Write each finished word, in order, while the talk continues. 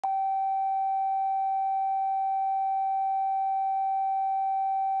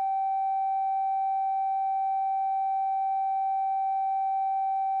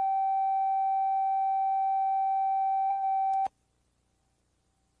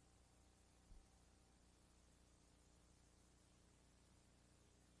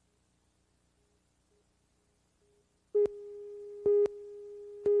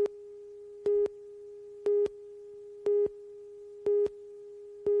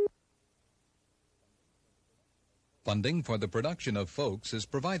Funding for the production of Folks is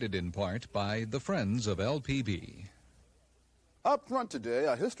provided in part by the Friends of LPB. Up front today,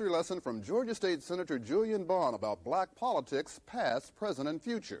 a history lesson from Georgia State Senator Julian Bond about black politics, past, present, and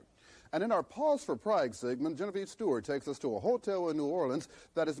future. And in our Pause for Pride segment, Genevieve Stewart takes us to a hotel in New Orleans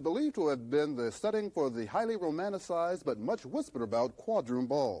that is believed to have been the setting for the highly romanticized but much whispered about Quadroon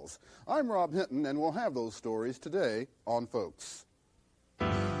balls. I'm Rob Hinton, and we'll have those stories today on Folks.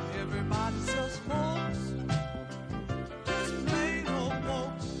 Everybody says folks, just plain old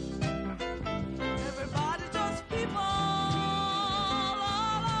folks. Everybody just people all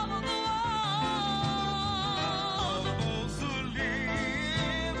over the world. Folks who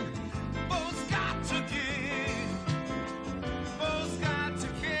live, folks got to give, folks got to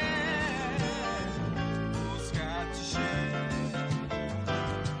care, folks got to share.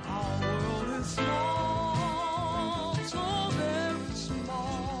 Our world is small, so very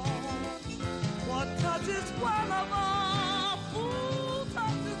small. What touches one of us, who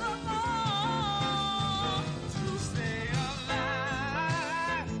touches us all? To stay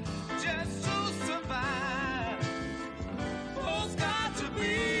alive, just to survive, folks got to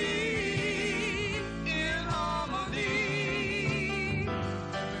be in harmony.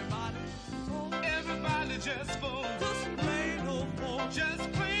 Everybody just folks, just plain old folks,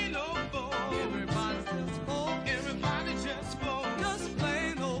 just plain old folks. Everybody just folks, everybody just folks, just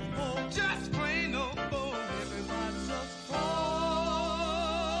plain old folks, just plain old folks. Everybody just folks.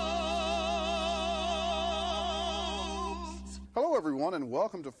 Hello, everyone, and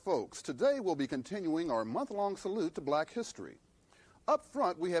welcome to Folks. Today, we'll be continuing our month-long salute to black history. Up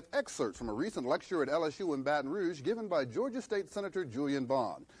front, we have excerpts from a recent lecture at LSU in Baton Rouge given by Georgia State Senator Julian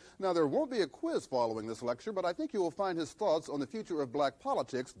Bond. Now, there won't be a quiz following this lecture, but I think you will find his thoughts on the future of black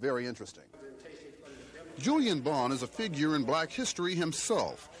politics very interesting. Julian Bond is a figure in black history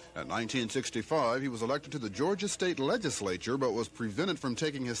himself. In 1965, he was elected to the Georgia State Legislature, but was prevented from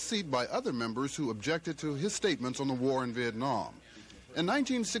taking his seat by other members who objected to his statements on the war in Vietnam. In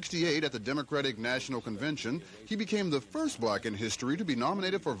 1968, at the Democratic National Convention, he became the first black in history to be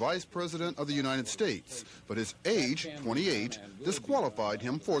nominated for Vice President of the United States, but his age, 28, disqualified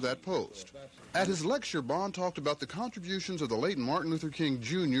him for that post. At his lecture, Bond talked about the contributions of the late Martin Luther King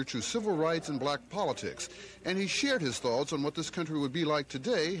Jr. to civil rights and black politics, and he shared his thoughts on what this country would be like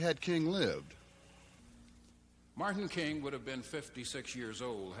today had King lived. Martin King would have been 56 years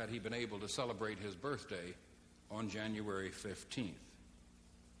old had he been able to celebrate his birthday on January 15th.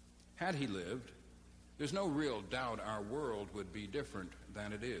 Had he lived, there's no real doubt our world would be different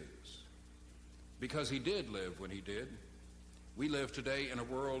than it is. Because he did live when he did, we live today in a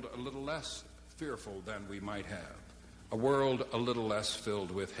world a little less fearful than we might have, a world a little less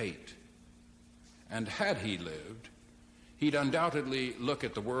filled with hate. And had he lived, he'd undoubtedly look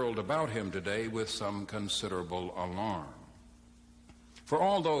at the world about him today with some considerable alarm. For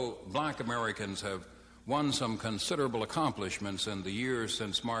although black Americans have won some considerable accomplishments in the years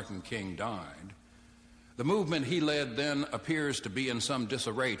since Martin King died, the movement he led then appears to be in some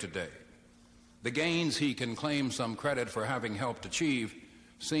disarray today. The gains he can claim some credit for having helped achieve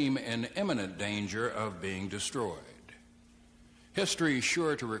seem in imminent danger of being destroyed. History is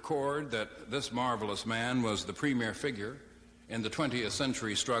sure to record that this marvelous man was the premier figure in the 20th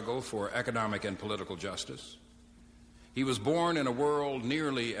century struggle for economic and political justice. He was born in a world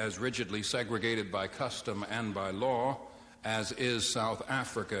nearly as rigidly segregated by custom and by law as is South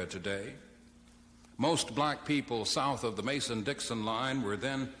Africa today. Most black people south of the Mason-Dixon line were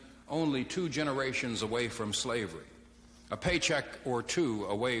then only 2 generations away from slavery, a paycheck or 2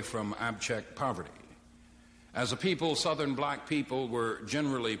 away from abject poverty. As a people, Southern black people were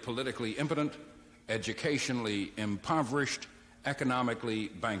generally politically impotent, educationally impoverished, economically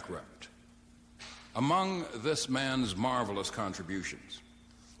bankrupt. Among this man's marvelous contributions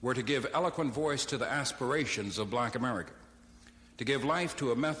were to give eloquent voice to the aspirations of black America, to give life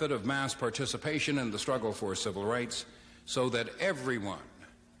to a method of mass participation in the struggle for civil rights so that everyone,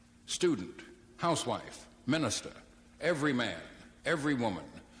 student, housewife, minister, every man, every woman,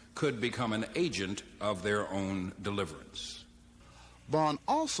 could become an agent of their own deliverance. Bond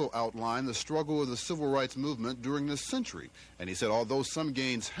also outlined the struggle of the civil rights movement during this century, and he said although some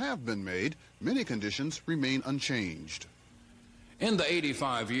gains have been made, many conditions remain unchanged. In the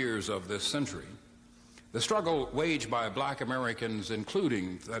 85 years of this century, the struggle waged by black Americans,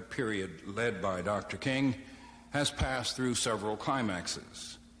 including that period led by Dr. King, has passed through several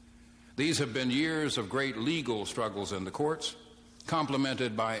climaxes. These have been years of great legal struggles in the courts,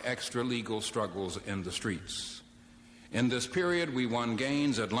 complemented by extra-legal struggles in the streets. In this period, we won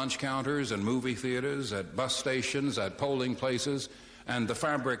gains at lunch counters and movie theaters, at bus stations, at polling places, and the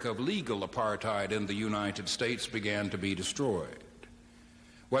fabric of legal apartheid in the United States began to be destroyed.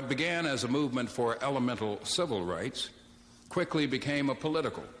 What began as a movement for elemental civil rights quickly became a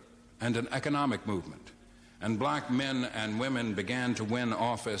political and an economic movement, and black men and women began to win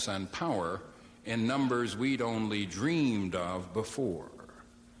office and power in numbers we'd only dreamed of before.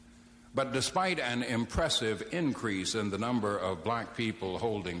 But despite an impressive increase in the number of black people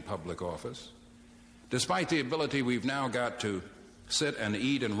holding public office, despite the ability we've now got to sit and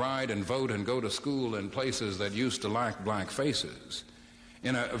eat and ride and vote and go to school in places that used to lack black faces,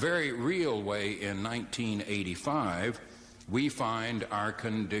 in a very real way in 1985, we find our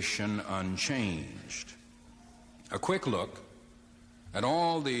condition unchanged. A quick look at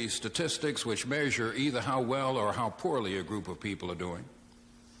all the statistics which measure either how well or how poorly a group of people are doing,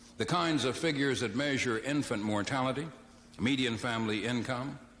 the kinds of figures that measure infant mortality, median family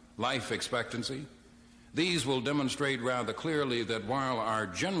income, life expectancy, these will demonstrate rather clearly that while our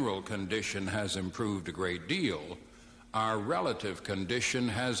general condition has improved a great deal, our relative condition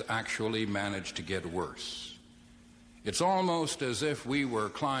has actually managed to get worse. It's almost as if we were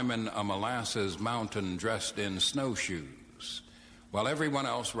climbing a molasses mountain dressed in snowshoes, while everyone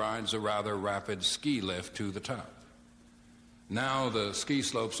else rides a rather rapid ski lift to the top. Now the ski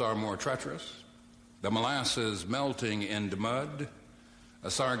slopes are more treacherous, the molasses melting into mud,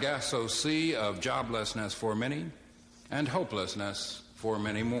 a Sargasso Sea of joblessness for many and hopelessness for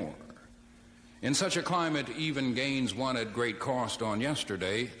many more. In such a climate, even gains won at great cost on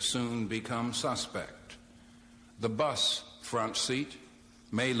yesterday soon become suspect. The bus front seat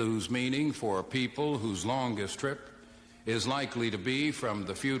may lose meaning for people whose longest trip is likely to be from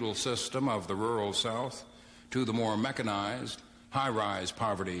the feudal system of the rural South to the more mechanized, high-rise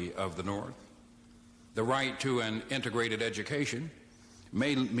poverty of the North. The right to an integrated education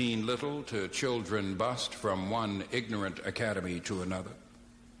may mean little to children bused from one ignorant academy to another.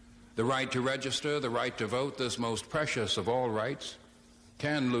 The right to register, the right to vote, this most precious of all rights,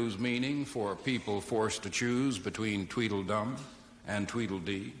 can lose meaning for people forced to choose between Tweedledum and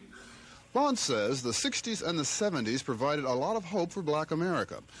Tweedledee. Bond says the 60s and the 70s provided a lot of hope for black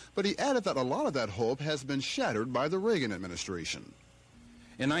America, but he added that a lot of that hope has been shattered by the Reagan administration.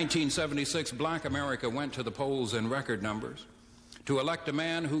 In 1976, black America went to the polls in record numbers to elect a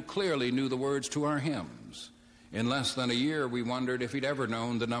man who clearly knew the words to our hymns. In less than a year, we wondered if he'd ever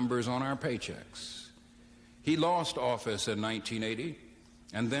known the numbers on our paychecks. He lost office in 1980,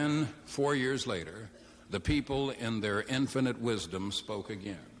 and then 4 years later, the people in their infinite wisdom spoke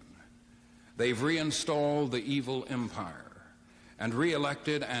again. They've reinstalled the evil empire and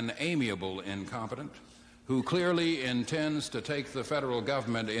re-elected an amiable incompetent who clearly intends to take the federal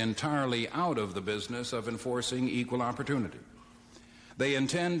government entirely out of the business of enforcing equal opportunity. They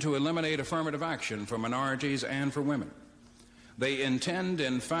intend to eliminate affirmative action for minorities and for women. They intend,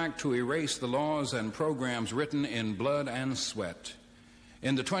 in fact, to erase the laws and programs written in blood and sweat.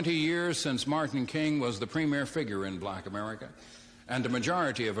 In the 20 years since Martin King was the premier figure in black America, and a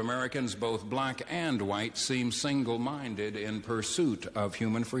majority of Americans, both black and white, seem single-minded in pursuit of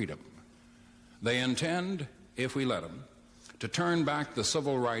human freedom. They intend, if we let them, to turn back the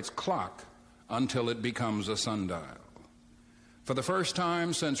civil rights clock until it becomes a sundial. For the first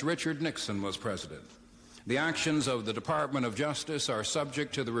time since Richard Nixon was president, the actions of the Department of Justice are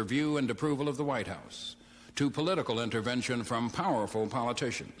subject to the review and approval of the White House, to political intervention from powerful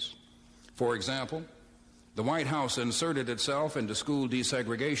politicians. For example, the White House inserted itself into school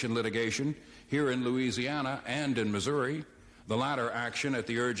desegregation litigation here in Louisiana and in Missouri, the latter action at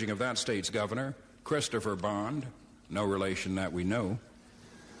the urging of that state's governor, Christopher Bond, no relation that we know.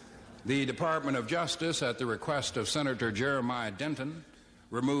 The Department of Justice, at the request of Senator Jeremiah Denton,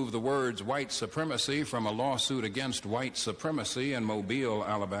 removed the words white supremacy from a lawsuit against white supremacy in Mobile,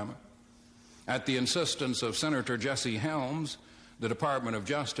 Alabama. At the insistence of Senator Jesse Helms, the Department of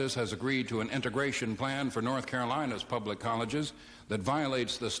Justice has agreed to an integration plan for North Carolina's public colleges that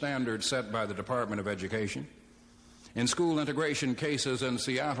violates the standards set by the Department of Education. In school integration cases in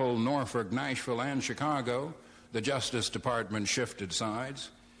Seattle, Norfolk, Nashville, and Chicago, the Justice Department shifted sides,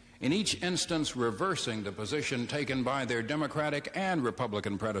 in each instance reversing the position taken by their Democratic and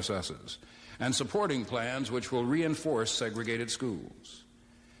Republican predecessors, and supporting plans which will reinforce segregated schools.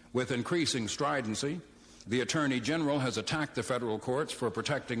 With increasing stridency, the Attorney General has attacked the federal courts for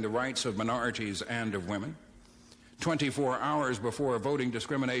protecting the rights of minorities and of women. 24 hours before a voting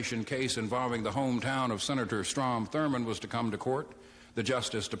discrimination case involving the hometown of Senator Strom Thurmond was to come to court, the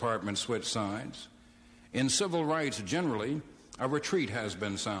Justice Department switched sides. In civil rights generally, a retreat has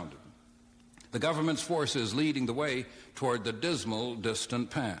been sounded. The government's forces leading the way toward the dismal,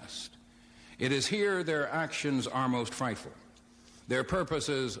 distant past. It is here their actions are most frightful. Their purpose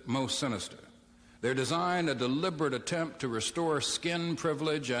is most sinister. Their design a deliberate attempt to restore skin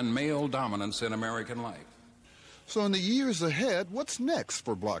privilege and male dominance in American life. So in the years ahead, what's next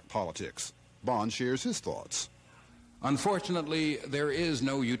for black politics? Bond shares his thoughts. Unfortunately, there is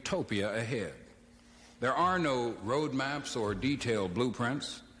no utopia ahead. There are no roadmaps or detailed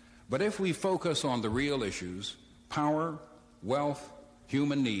blueprints, but if we focus on the real issues, power, wealth,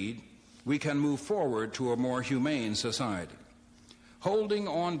 human need, we can move forward to a more humane society. Holding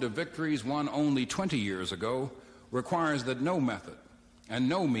on to victories won only 20 years ago requires that no method and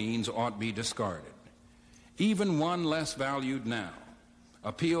no means ought be discarded. Even one less valued now,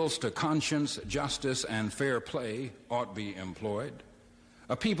 appeals to conscience, justice, and fair play ought be employed.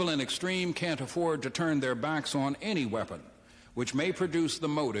 A people in extreme can't afford to turn their backs on any weapon which may produce the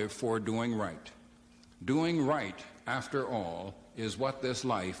motive for doing right. Doing right, after all, is what this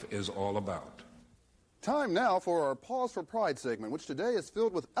life is all about. Time now for our Pause for Pride segment, which today is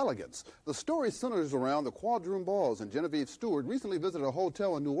filled with elegance. The story centers around the Quadroon balls, and Genevieve Stewart recently visited a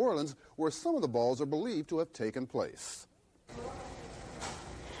hotel in New Orleans where some of the balls are believed to have taken place.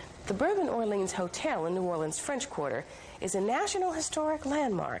 The Bourbon Orleans Hotel in New Orleans' French Quarter is a National Historic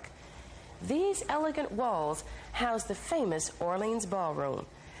Landmark. These elegant walls house the famous Orleans Ballroom,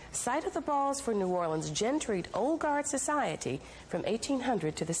 site of the balls for New Orleans' gentried Old Guard society from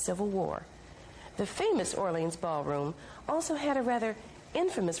 1800 to the Civil War. The famous Orleans Ballroom also had a rather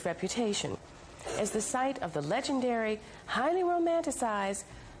infamous reputation as the site of the legendary, highly romanticized,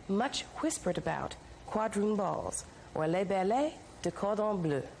 much whispered about Quadroon balls, or les ballets de cordon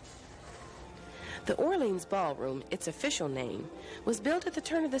bleu. The Orleans Ballroom, its official name, was built at the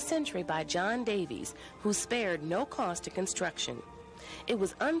turn of the century by John Davies, who spared no cost to construction. It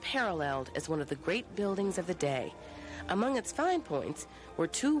was unparalleled as one of the great buildings of the day. Among its fine points were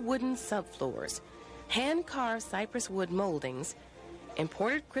 2 wooden subfloors, hand-carved cypress wood moldings,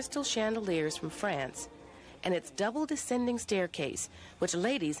 imported crystal chandeliers from France, and its double descending staircase, which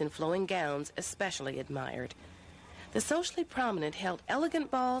ladies in flowing gowns especially admired. The socially prominent held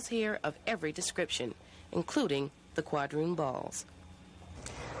elegant balls here of every description, including the Quadroon balls.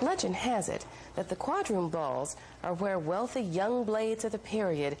 Legend has it that the Quadroon balls are where wealthy young blades of the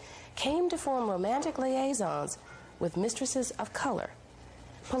period came to form romantic liaisons with mistresses of color.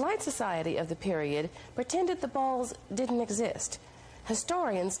 Polite society of the period pretended the balls didn't exist.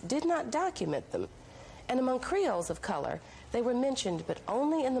 Historians did not document them, and among Creoles of color, they were mentioned but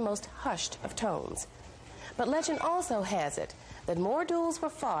only in the most hushed of tones. But legend also has it that more duels were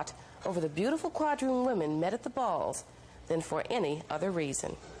fought over the beautiful Quadroon women met at the balls than for any other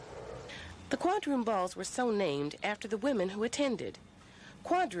reason. The Quadroon balls were so named after the women who attended.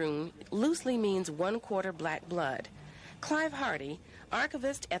 Quadroon loosely means 1/4 black blood. Clive Hardy,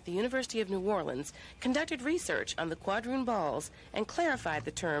 archivist at the University of New Orleans, conducted research on the Quadroon balls and clarified the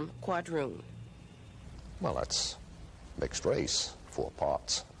term Quadroon. Well, that's mixed race, 4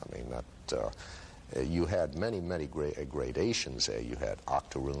 parts. I mean, that you had many gradations there. You had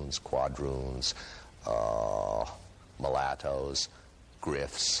octoroons, quadroons, mulattoes,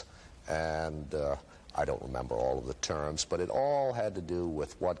 griffs, and I don't remember all of the terms, but it all had to do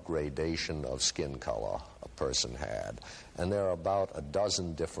with what gradation of skin color a person had. And there are about a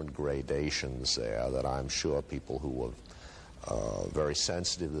dozen different gradations there that I'm sure people who were very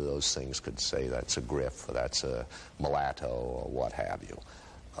sensitive to those things could say that's a griff, or that's a mulatto, or what have you.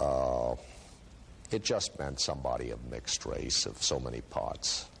 It just meant somebody of mixed race, of so many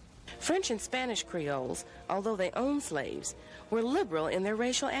parts. French and Spanish Creoles, although they owned slaves, were liberal in their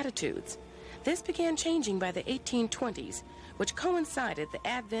racial attitudes. This began changing by the 1820s, which coincided the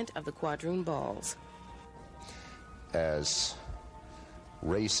advent of the Quadroon balls. As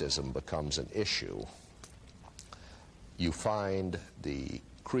racism becomes an issue, you find the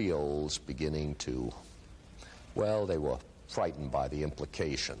Creoles beginning to, well, they were frightened by the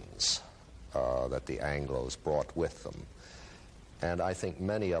implications that the Anglos brought with them. And I think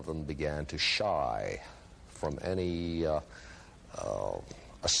many of them began to shy from any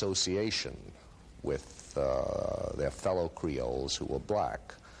association with their fellow Creoles who were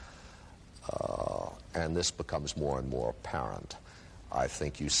black. And this becomes more and more apparent. I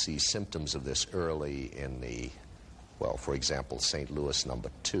think you see symptoms of this early in the, well, for example, St. Louis No.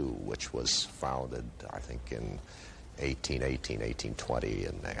 2, which was founded, I think, in 1818, 1820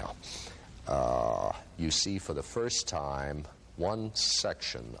 in there. You see for the first time one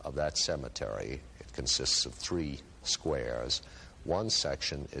section of that cemetery, it consists of 3 squares, one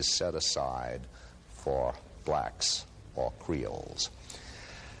section is set aside for blacks or Creoles.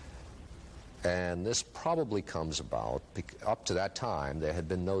 And this probably comes about, up to that time, there had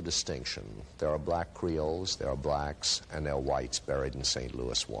been no distinction. There are black Creoles, there are blacks, and there are whites buried in St.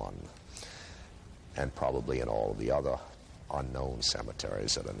 Louis 1, and probably in all of the other unknown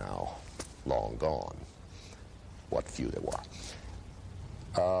cemeteries that are now long gone, what few there were.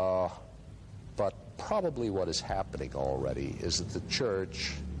 But probably what is happening already is that the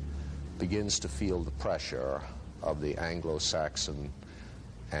church begins to feel the pressure of the Anglo-Saxon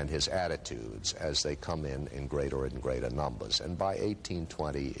and his attitudes as they come in greater and greater numbers. And by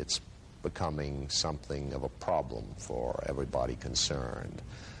 1820, it's becoming something of a problem for everybody concerned,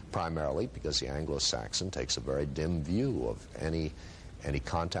 primarily because the Anglo-Saxon takes a very dim view of any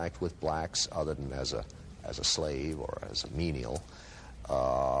contact with blacks other than as a slave or as a menial.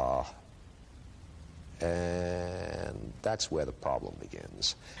 And that's where the problem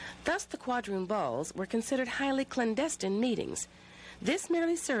begins. Thus, the Quadroon balls were considered highly clandestine meetings. This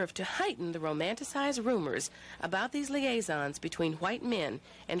merely served to heighten the romanticized rumors about these liaisons between white men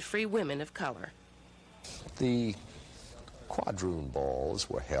and free women of color. The Quadroon balls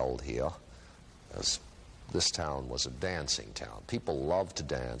were held here, as this town was a dancing town. People loved to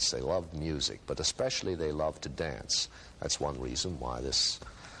dance, they loved music, but especially they loved to dance. That's one reason why this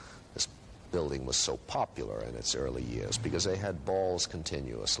building was so popular in its early years, because they had balls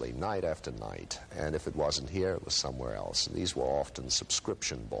continuously, night after night, and if it wasn't here, it was somewhere else. And these were often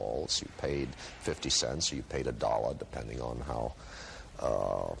subscription balls. You paid 50 cents or you paid $1, depending on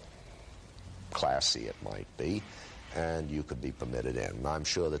how classy it might be, and you could be permitted in. And I'm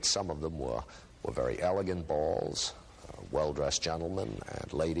sure that some of them were very elegant balls, well-dressed gentlemen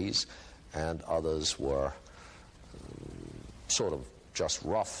and ladies, and others were sort of just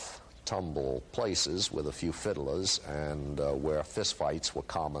rough tumble places with a few fiddlers, and where fistfights were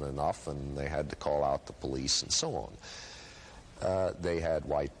common enough and they had to call out the police and so on. They had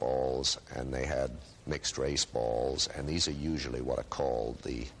white balls and they had mixed race balls, and these are usually what are called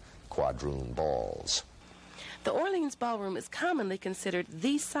the Quadroon balls. The Orleans Ballroom is commonly considered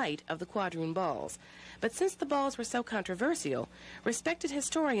the site of the Quadroon balls, but since the balls were so controversial, respected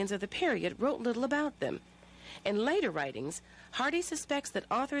historians of the period wrote little about them. In later writings, Hardy suspects that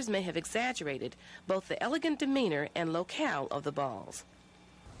authors may have exaggerated both the elegant demeanor and locale of the balls.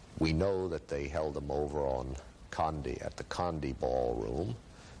 We know that they held them over on at the Conde Ballroom.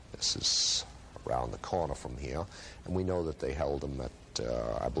 This is around the corner from here. And we know that they held them at,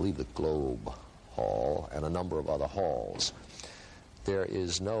 I believe, the Globe Hall and a number of other halls. There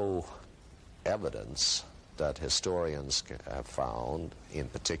is no evidence that historians have found, in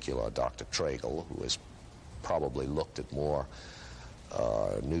particular Dr. Tragle, who has probably looked at more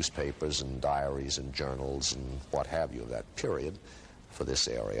newspapers and diaries and journals and what have you of that period for this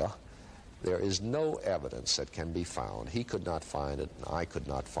area. There is no evidence that can be found. He could not find it, and I could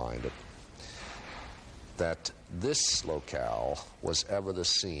not find it, that this locale was ever the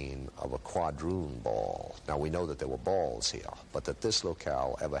scene of a Quadroon ball. Now, we know that there were balls here, but that this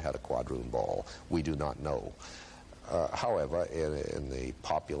locale ever had a Quadroon ball, we do not know. However, in the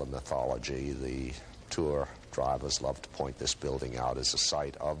popular mythology, the tour drivers love to point this building out as a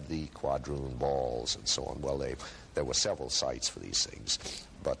site of the Quadroon balls and so on. Well, there were several sites for these things,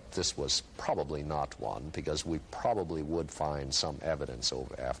 but this was probably not one, because we probably would find some evidence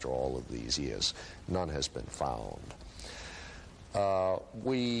after all of these years. None has been found.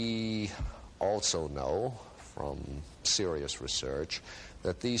 We also know from serious research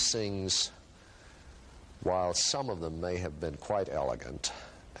that these things, while some of them may have been quite elegant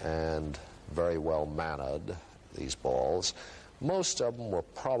and very well mannered, these balls, most of them were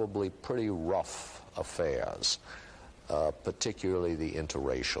probably pretty rough affairs, particularly the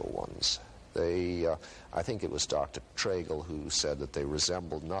interracial ones. I think it was Dr. Tragle who said that they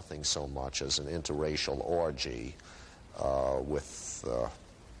resembled nothing so much as an interracial orgy with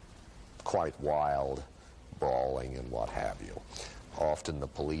quite wild brawling and what have you. Often the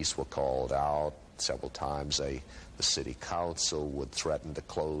police were called out. Several times the city council would threaten to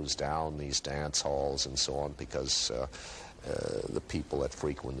close down these dance halls and so on, because the people that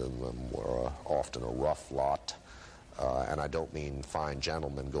frequented them were often a rough lot. And I don't mean fine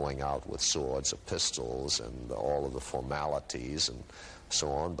gentlemen going out with swords or pistols and all of the formalities and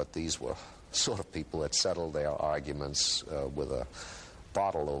so on, but these were sort of people that settled their arguments with a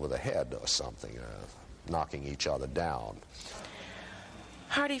bottle over the head or something, knocking each other down.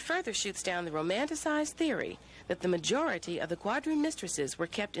 Hardy further shoots down the romanticized theory that the majority of the Quadroon mistresses were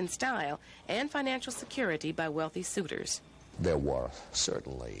kept in style and financial security by wealthy suitors. There were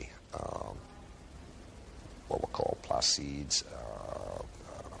certainly what were called placides,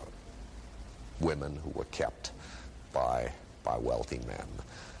 women who were kept by wealthy men.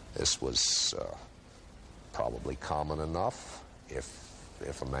 This was probably common enough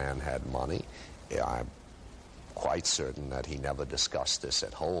if a man had money. I'm quite certain that he never discussed this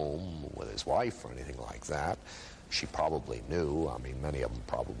at home with his wife or anything like that. She probably knew. I mean, many of them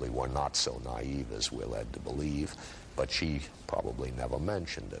probably were not so naive as we're led to believe, but she probably never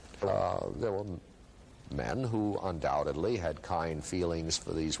mentioned it. There were men who undoubtedly had kind feelings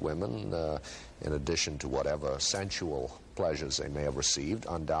for these women, in addition to whatever sensual pleasures they may have received.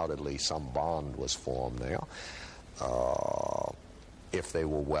 Undoubtedly, some bond was formed there. If they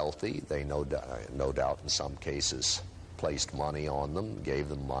were wealthy, they no doubt in some cases placed money on them, gave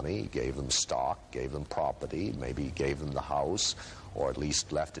them money, gave them stock, gave them property, maybe gave them the house, or at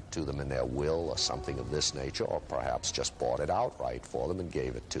least left it to them in their will or something of this nature, or perhaps just bought it outright for them and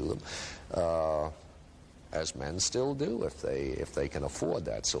gave it to them, as men still do if they can afford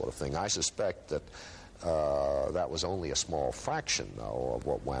that sort of thing. I suspect that that was only a small fraction, though, of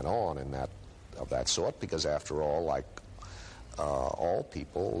what went on of that sort, because after all, like all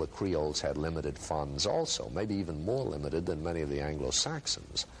people, the Creoles had limited funds also, maybe even more limited than many of the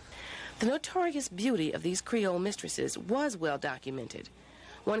Anglo-Saxons. The notorious beauty of these Creole mistresses was well documented.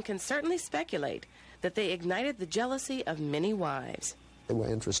 One can certainly speculate that they ignited the jealousy of many wives. They were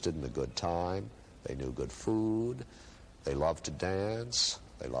interested in a good time. They knew good food. They loved to dance.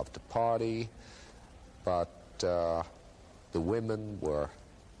 They loved to party. But the women were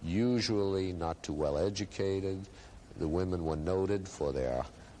usually not too well educated. The women were noted for their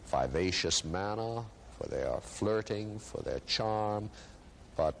vivacious manner, for their flirting, for their charm,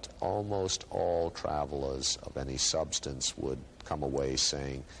 but almost all travelers of any substance would come away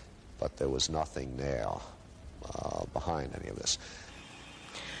saying, but there was nothing there behind any of this.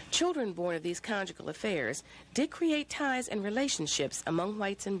 Children born of these conjugal affairs did create ties and relationships among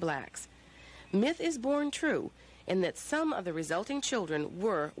whites and blacks. Myth is born true in that some of the resulting children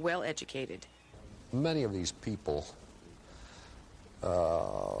were well educated. Many of these people,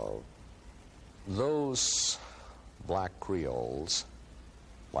 those black Creoles,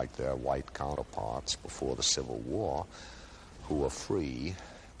 like their white counterparts before the Civil War, who were free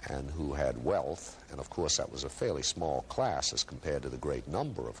and who had wealth, and of course that was a fairly small class as compared to the great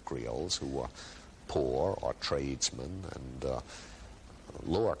number of Creoles who were poor or tradesmen and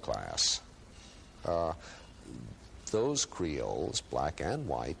lower class. Those Creoles, black and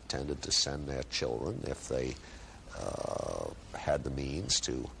white, tended to send their children, if they had the means,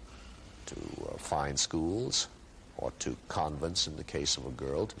 to fine schools or to convents in the case of a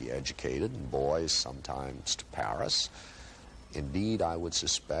girl to be educated, and boys sometimes to Paris. Indeed, I would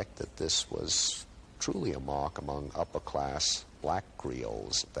suspect that this was truly a mark among upper-class black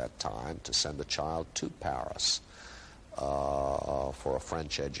Creoles at that time to send a child to Paris for a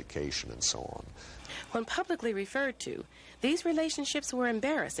French education and so on. When publicly referred to, these relationships were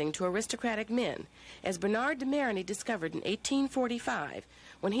embarrassing to aristocratic men, as Bernard de Marigny discovered in 1845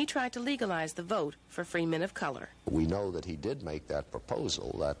 when he tried to legalize the vote for free men of color. We know that he did make that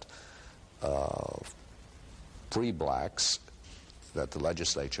proposal that free blacks, that the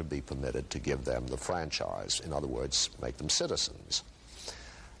legislature be permitted to give them the franchise, in other words, make them citizens.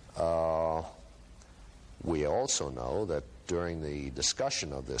 We also know that during the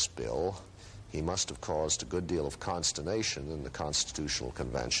discussion of this bill, he must have caused a good deal of consternation in the Constitutional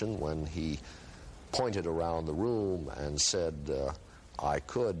Convention when he pointed around the room and said, I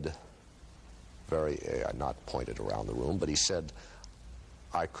could not pointed around the room, but he said,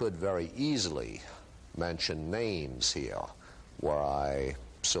 I could very easily mention names here were I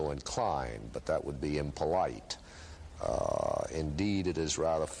so inclined, but that would be impolite. Indeed, it is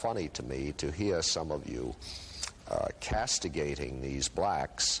rather funny to me to hear some of you castigating these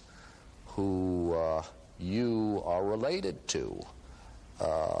blacks who you are related to.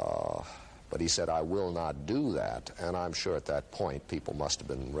 But he said, I will not do that. And I'm sure at that point people must have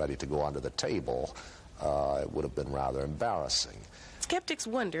been ready to go under the table. It would have been rather embarrassing. Skeptics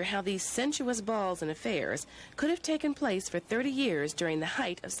wonder how these sensuous balls and affairs could have taken place for 30 years during the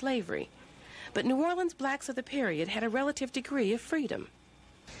height of slavery. But New Orleans blacks of the period had a relative degree of freedom.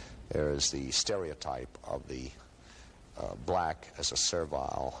 There is the stereotype of the black as a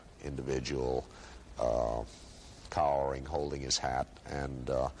servile individual, cowering, holding his hat, and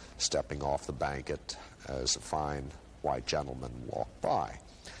stepping off the banquet as a fine white gentleman walked by.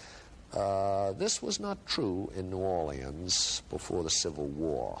 This was not true in New Orleans before the Civil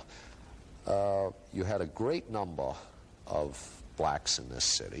War. You had a great number of blacks in this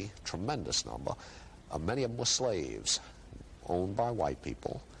city, tremendous number. Many of them were slaves owned by white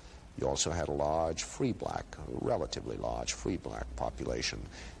people. You also had a large free black, a relatively large free black population.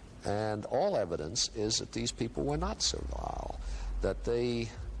 And all evidence is that these people were not servile, that they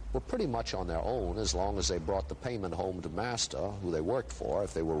were pretty much on their own as long as they brought the payment home to master, who they worked for,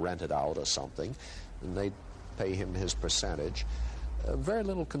 if they were rented out or something, and they'd pay him his percentage. Very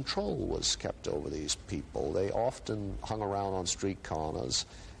little control was kept over these people. They often hung around on street corners,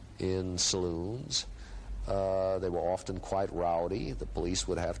 in saloons. They were often quite rowdy. The police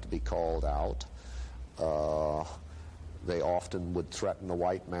would have to be called out. They often would threaten the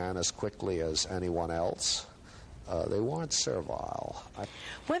white man as quickly as anyone else. They weren't servile.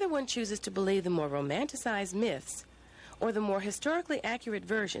 Whether one chooses to believe the more romanticized myths or the more historically accurate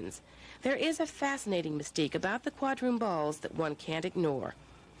versions, there is a fascinating mystique about the Quadroon balls that one can't ignore.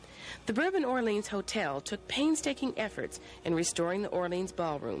 The Bourbon Orleans Hotel took painstaking efforts in restoring the Orleans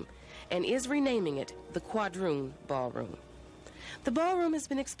Ballroom and is renaming it the Quadroon Ballroom. The ballroom has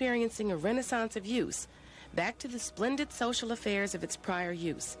been experiencing a renaissance of use, back to the splendid social affairs of its prior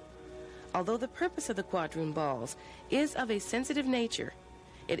use. Although the purpose of the Quadroon balls is of a sensitive nature,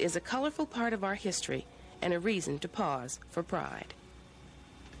 it is a colorful part of our history and a reason to pause for pride.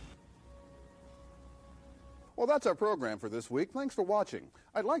 Well, that's our program for this week. Thanks for watching.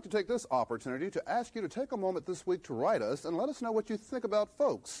 I'd like to take this opportunity to ask you to take a moment this week to write us and let us know what you think about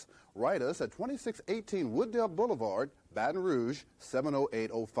Folks. Write us at 2618 Wooddale Boulevard, Baton Rouge,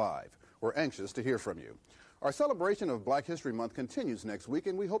 70805. We're anxious to hear from you. Our celebration of Black History Month continues next week,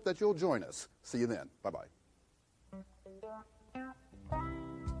 and we hope that you'll join us. See you then. Bye-bye.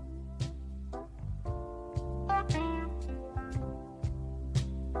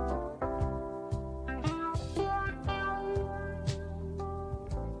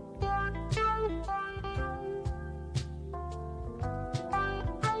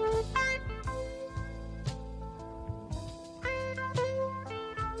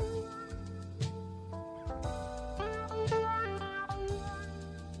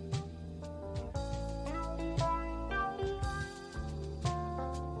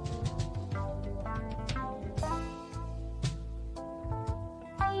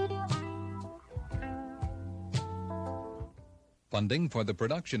 Funding for the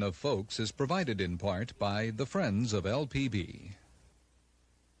production of Folks is provided in part by the Friends of LPB.